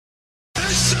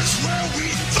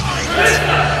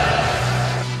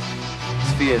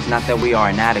fear is not that we are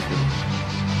inadequate.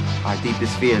 Our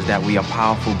deepest fear is that we are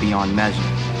powerful beyond measure.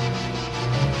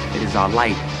 It is our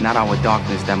light, not our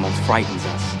darkness, that most frightens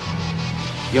us.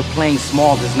 Your playing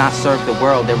small does not serve the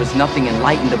world. There is nothing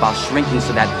enlightened about shrinking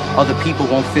so that other people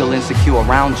won't feel insecure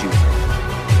around you.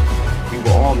 We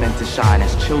were all meant to shine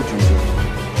as children do.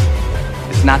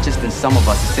 It's not just in some of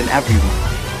us, it's in everyone.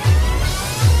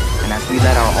 And as we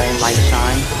let our own light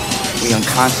shine, we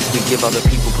unconsciously give other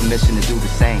people permission to do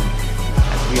the same.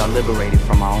 As we are liberated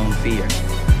from our own fear,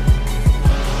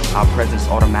 our presence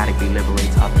automatically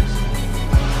liberates others.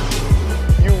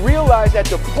 You realize that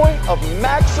the point of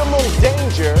maximum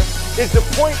danger is the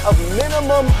point of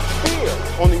minimum fear.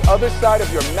 On the other side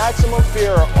of your maximum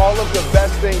fear are all of the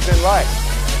best things in life.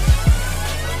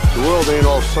 The world ain't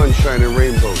all sunshine and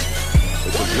rainbows.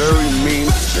 It's a very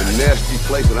mean and nasty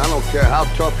place, and I don't care how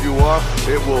tough you are,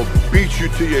 it will beat you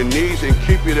to your knees and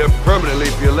keep you there permanently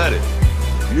if you let it.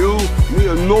 You, me,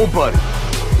 or nobody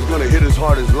is gonna hit as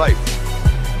hard as life.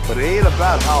 But it ain't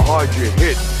about how hard you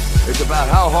hit. It's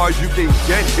about how hard you can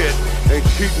get hit and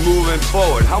keep moving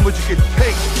forward. How much you can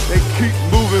take and keep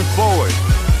moving forward.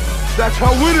 That's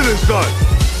how winning is done.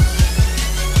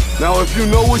 Now, if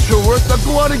you know what you're worth, now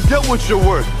go out and get what you're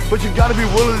worth. But you gotta be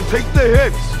willing to take the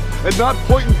hits and not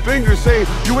pointing fingers saying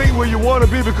you ain't where you wanna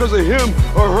be because of him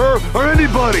or her or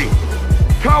anybody.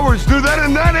 Cowards do that,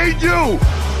 and that ain't you.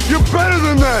 You're better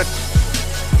than that.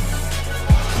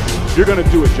 If you're gonna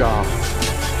do a job,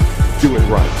 do it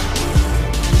right.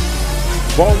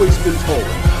 I've always been told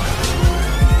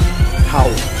how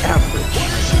average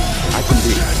I can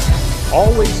be.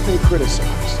 Always been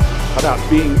criticized about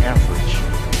being average.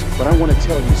 But I want to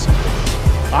tell you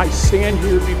something. I stand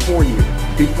here before you,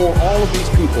 before all of these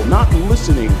people, not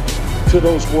listening to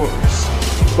those words,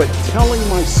 but telling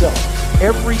myself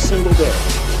every single day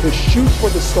to shoot for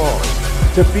the stars,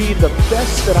 to be the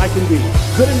best that I can be.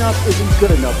 Good enough isn't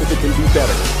good enough if it can be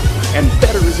better. And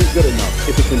better isn't good enough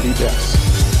if it can be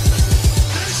best.